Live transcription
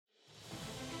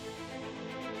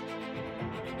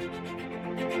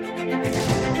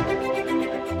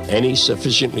Any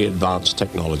sufficiently advanced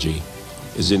technology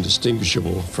is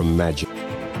indistinguishable from magic.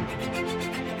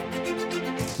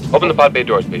 Open the pod bay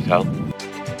doors, please, Hal.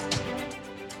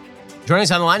 Joining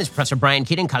us on the line is Professor Brian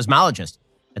Keating, cosmologist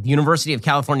at the University of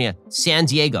California, San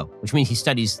Diego, which means he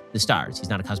studies the stars. He's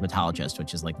not a cosmetologist,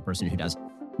 which is like the person who does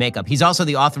makeup. He's also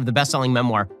the author of the best-selling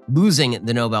memoir, Losing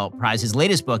the Nobel Prize. His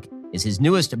latest book is his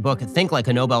newest book, Think Like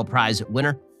a Nobel Prize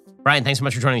Winner. Brian, thanks so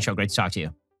much for joining the show. Great to talk to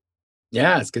you.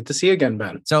 Yeah, it's good to see you again,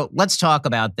 Ben. So let's talk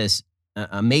about this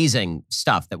amazing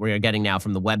stuff that we're getting now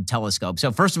from the Webb telescope.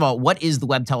 So first of all, what is the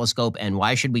Webb telescope and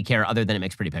why should we care other than it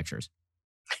makes pretty pictures?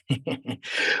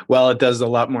 Well, it does a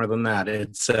lot more than that.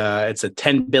 It's a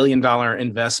 $10 billion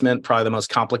investment, probably the most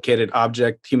complicated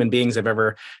object human beings have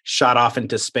ever shot off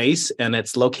into space. And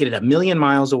it's located 1 million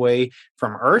miles away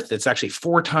from Earth. It's actually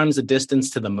 4 times the distance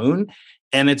to the moon.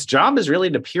 And its job is really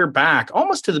to peer back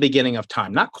almost to the beginning of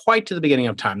time, not quite to the beginning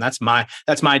of time. That's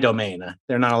my domain.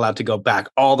 They're not allowed to go back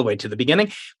all the way to the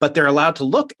beginning, but they're allowed to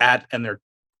look at, and their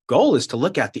goal is to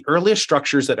look at the earliest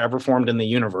structures that ever formed in the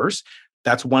universe.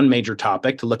 That's one major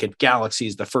topic, to look at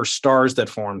galaxies, the first stars that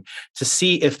formed, to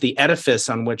see if the edifice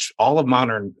on which all of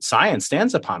modern science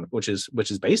stands upon, which is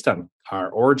based on our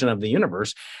origin of the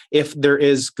universe, if there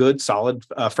is good, solid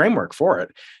framework for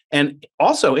it. And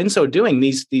also, in so doing,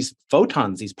 these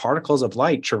photons, these particles of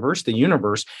light, traverse the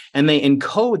universe, and they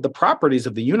encode the properties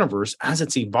of the universe as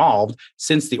it's evolved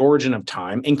since the origin of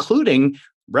time, including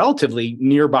relatively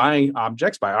nearby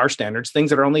objects by our standards, things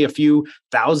that are only a few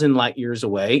thousand light years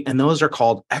away. And those are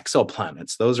called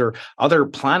exoplanets. Those are other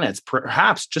planets,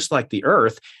 perhaps just like the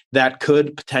Earth, that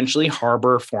could potentially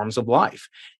harbor forms of life.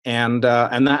 And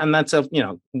that's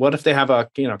what if they have a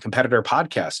competitor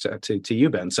podcast to you,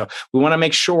 Ben? So we want to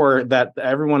make sure that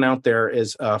everyone out there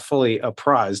is fully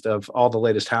apprised of all the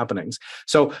latest happenings.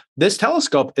 So this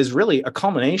telescope is really a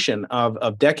culmination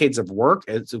of decades of work.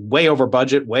 It's way over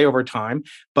budget, way over time,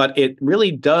 but it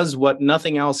really does what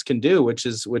nothing else can do, which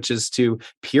is to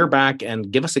peer back and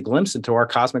give us a glimpse into our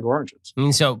cosmic origins.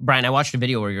 So, Brian, I watched a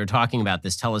video where you were talking about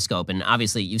this telescope, and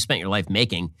obviously you've spent your life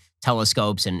making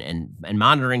telescopes and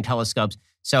monitoring telescopes.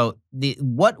 So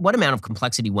what amount of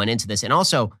complexity went into this? And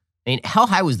also, I mean, how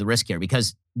high was the risk here?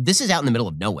 Because this is out in the middle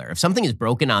of nowhere. If something is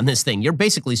broken on this thing, you're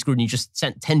basically screwed and you just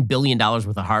sent $10 billion worth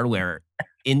of hardware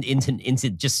into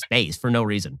just space for no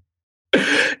reason.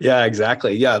 Yeah,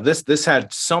 exactly. Yeah, this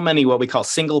had so many what we call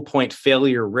single point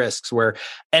failure risks, where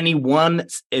any one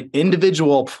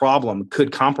individual problem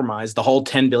could compromise the whole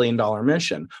 $10 billion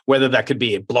mission, whether that could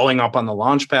be blowing up on the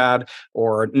launch pad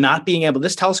or not being able.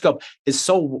 This telescope is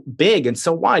so big and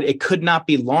so wide, it could not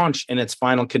be launched in its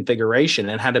final configuration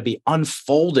and had to be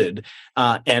unfolded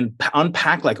and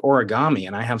unpacked like origami.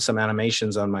 And I have some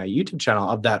animations on my YouTube channel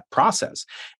of that process.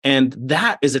 And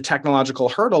that is a technological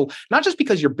hurdle, not just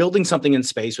because you're building something in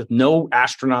space with no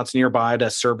astronauts nearby to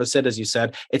service it. As you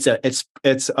said, it's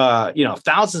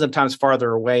thousands of times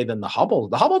farther away than the Hubble.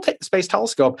 The Hubble Space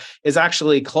Telescope is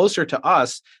actually closer to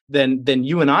us than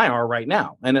you and I are right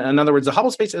now. And in other words, the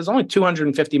Hubble Space is only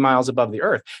 250 miles above the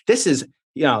Earth. This is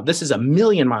 1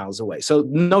 million miles away. So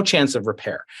no chance of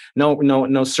repair,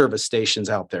 no service stations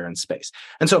out there in space.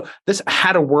 And so this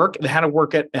had to work. It had to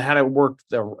work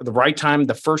the right time,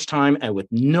 the first time, and with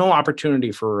no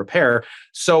opportunity for repair.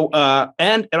 So,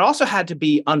 and it also had to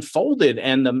be unfolded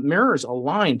and the mirrors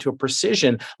aligned to a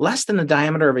precision less than the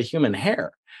diameter of a human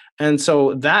hair. And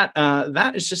so that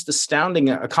is just astounding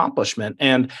accomplishment.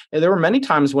 And there were many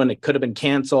times when it could have been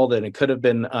canceled, and it could have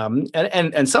been,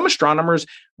 and some astronomers,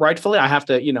 rightfully, I have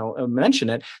to mention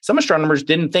it. Some astronomers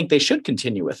didn't think they should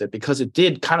continue with it because it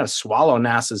did kind of swallow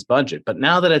NASA's budget. But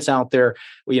now that it's out there,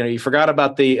 you forgot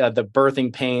about the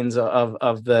birthing pains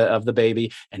of the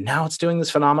baby, and now it's doing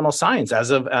this phenomenal science as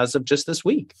of just this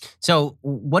week. So,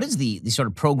 what is the sort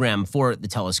of program for the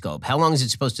telescope? How long is it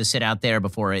supposed to sit out there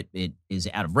before it is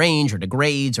out of range or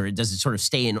degrades, or does it sort of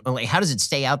stay in? Like, how does it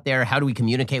stay out there? How do we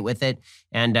communicate with it?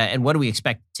 And what do we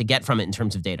expect to get from it in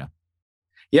terms of data?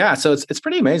 Yeah, so it's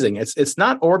pretty amazing. It's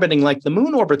not orbiting like the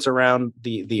moon orbits around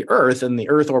the Earth and the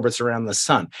Earth orbits around the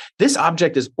sun. This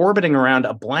object is orbiting around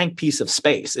a blank piece of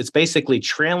space. It's basically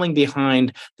trailing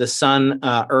behind the sun,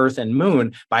 Earth, and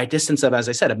moon by a distance of, as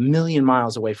I said, 1 million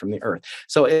miles away from the Earth.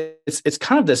 So it's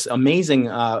kind of this amazing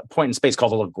point in space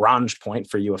called the Lagrange point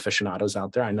for you aficionados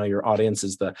out there. I know your audience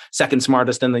is the second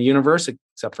smartest in the universe,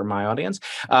 except for my audience.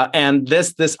 And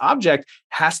this object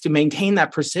has to maintain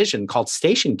that precision called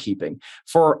station keeping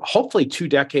for hopefully 2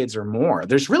 decades or more.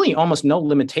 There's really almost no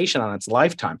limitation on its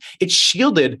lifetime. It's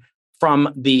shielded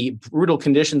from the brutal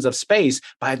conditions of space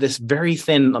by this very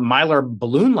thin mylar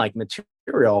balloon-like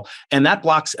material, and that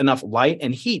blocks enough light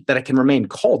and heat that it can remain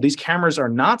cold. These cameras are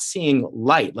not seeing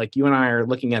light like you and I are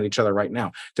looking at each other right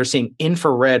now. They're seeing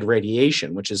infrared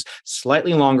radiation, which is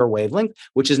slightly longer wavelength,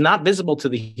 which is not visible to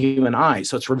the human eye.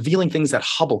 So it's revealing things that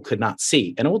Hubble could not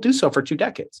see, and it will do so for 2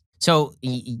 decades. So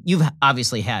you've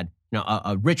obviously had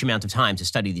a rich amount of time to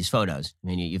study these photos. I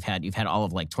mean, you've had all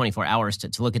of like 24 hours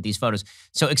to look at these photos.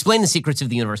 So explain the secrets of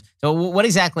the universe. So what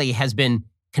exactly has been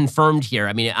confirmed here?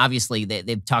 I mean, obviously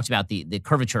they've talked about the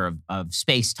curvature of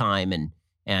space time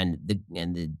and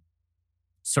the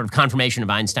sort of confirmation of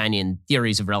Einsteinian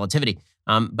theories of relativity.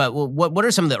 But what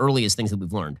are some of the earliest things that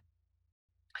we've learned?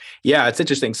 Yeah, it's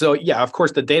interesting. So yeah, of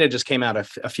course, the data just came out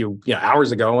a few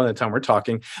hours ago at the time we're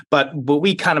talking, but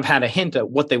we kind of had a hint at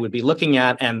what they would be looking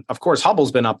at. And of course,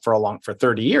 Hubble's been up for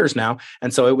 30 years now.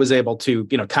 And so it was able to,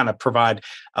 kind of provide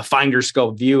a finder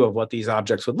scope view of what these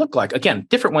objects would look like. Again,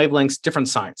 different wavelengths, different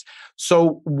science.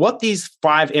 So what these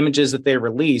 5 images that they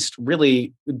released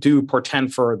really do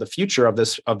portend for the future of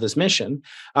this mission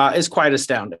is quite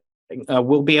astounding.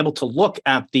 We'll be able to look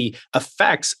at the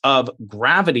effects of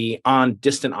gravity on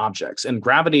distant objects. And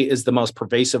gravity is the most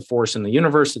pervasive force in the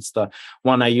universe. It's the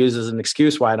one I use as an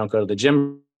excuse why I don't go to the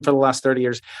gym for the last 30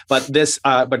 years.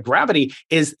 But gravity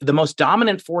is the most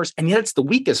dominant force, and yet it's the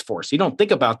weakest force. You don't think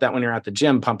about that when you're at the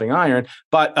gym pumping iron,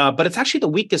 but it's actually the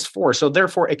weakest force. So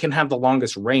therefore, it can have the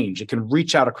longest range. It can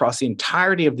reach out across the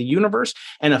entirety of the universe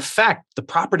and affect the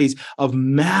properties of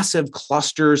massive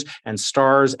clusters and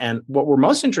stars. And what we're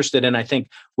most interested in, I think,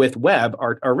 with Webb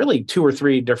are really 2 or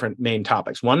 3 different main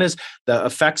topics. One is the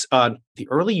effects on the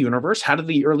early universe. How did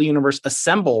the early universe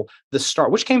assemble the star?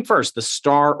 Which came first, the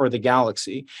star or the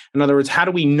galaxy? In other words, how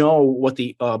do we know what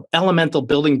the elemental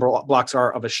building blocks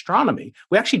are of astronomy?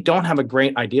 We actually don't have a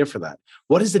great idea for that.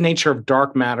 What is the nature of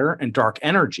dark matter and dark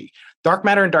energy? Dark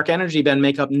matter and dark energy, Ben,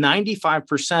 make up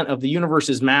 95% of the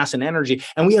universe's mass and energy,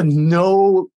 and we have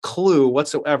no clue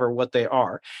whatsoever what they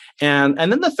are. And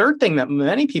then the third thing that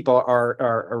many people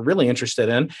are really interested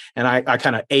in, and I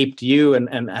kind of aped you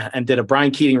and did a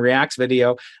Brian Keating Reacts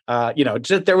video.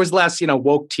 There was less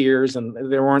woke tears,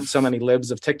 and there weren't so many libs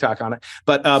of TikTok on it.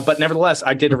 But nevertheless,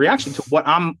 I did a reaction to what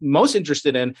I'm most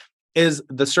interested in is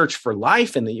the search for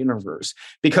life in the universe,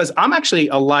 because I'm actually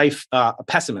a life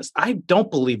pessimist. I don't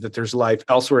believe that there's life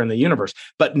elsewhere in the universe,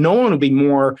 but no one would be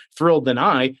more thrilled than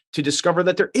I to discover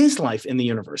that there is life in the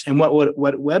universe. And what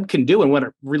Webb can do, and what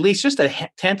it released just a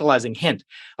tantalizing hint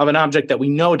of an object that we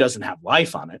know doesn't have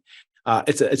life on it.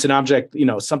 It's an object,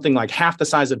 something like half the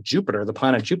size of Jupiter, the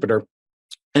planet Jupiter.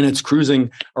 And it's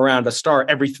cruising around a star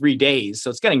every 3 days. So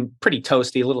it's getting pretty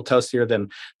toasty, a little toastier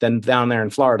than down there in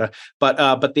Florida. But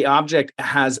the object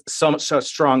has so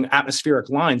strong atmospheric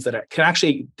lines that it can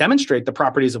actually demonstrate the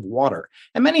properties of water.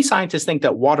 And many scientists think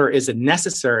that water is a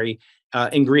necessary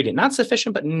ingredient, not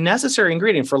sufficient, but necessary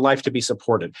ingredient for life to be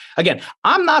supported. Again,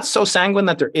 I'm not so sanguine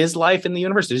that there is life in the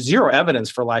universe. There's zero evidence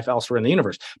for life elsewhere in the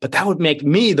universe, but that would make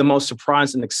me the most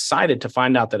surprised and excited to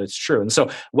find out that it's true. And so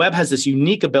Webb has this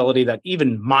unique ability that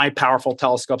even my powerful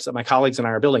telescopes that my colleagues and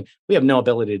I are building, we have no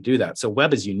ability to do that. So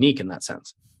Webb is unique in that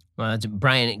sense. Well, that's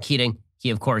Brian Keating. He,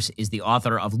 of course, is the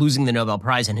author of Losing the Nobel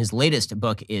Prize, and his latest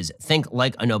book is Think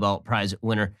Like a Nobel Prize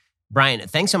Winner. Brian,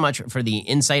 thanks so much for the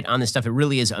insight on this stuff. It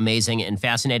really is amazing and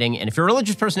fascinating. And if you're a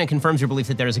religious person, it confirms your belief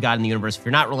that there is a God in the universe. If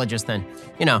you're not religious, then,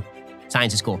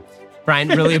 science is cool. Brian,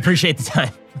 really appreciate the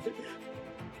time.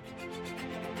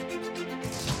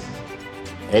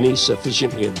 Any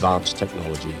sufficiently advanced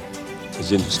technology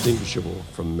is indistinguishable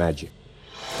from magic.